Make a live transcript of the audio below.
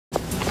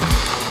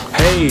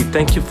Hey,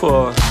 thank you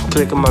for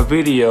clicking my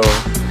video.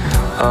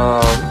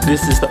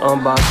 This is the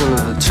unboxing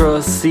of the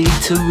TRUSST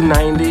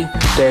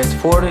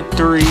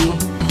CT-290-43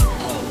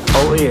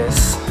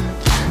 OS.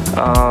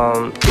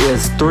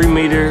 It's 3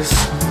 meters,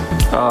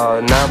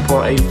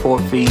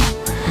 9.84 feet,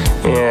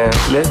 and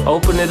let's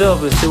open it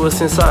up and see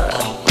what's inside.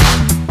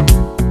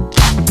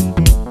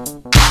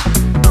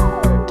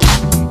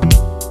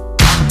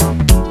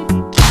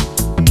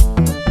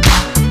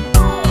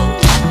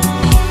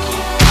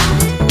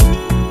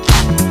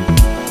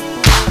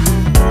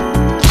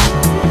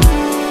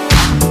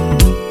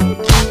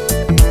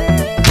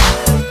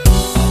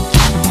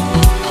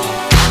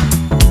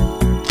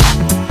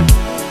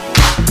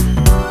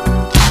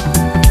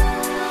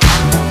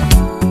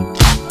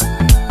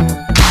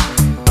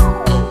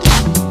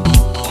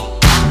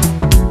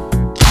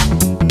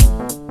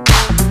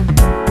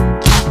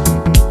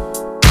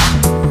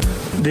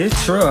 This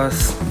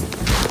truss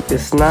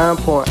is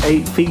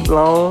 9.8 feet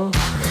long,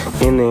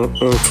 and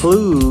it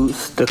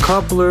includes the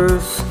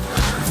couplers,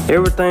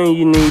 everything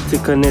you need to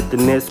connect the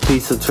next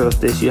piece of truss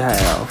that you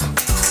have.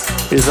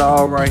 It's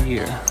all right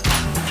here.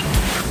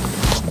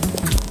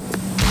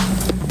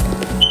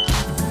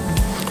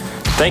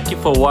 Thank you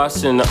for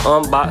watching the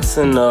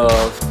unboxing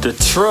of the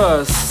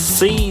TRUSST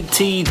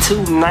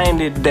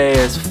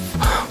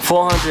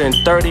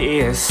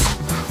CT-290-430S.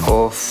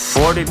 or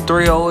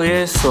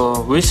 43OS,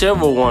 or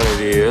whichever one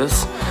it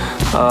is.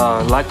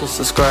 Like and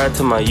subscribe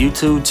to my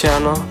YouTube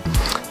channel,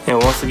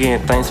 and once again,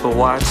 thanks for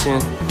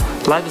watching.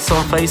 Like us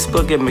on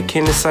Facebook at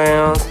McKinney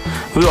Sounds.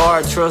 We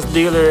are a truss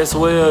dealer as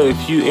well.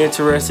 If you're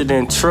interested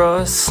in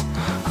truss,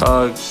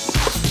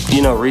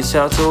 reach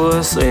out to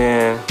us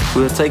and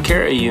we'll take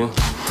care of you.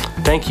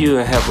 Thank you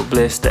and have a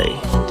blessed day.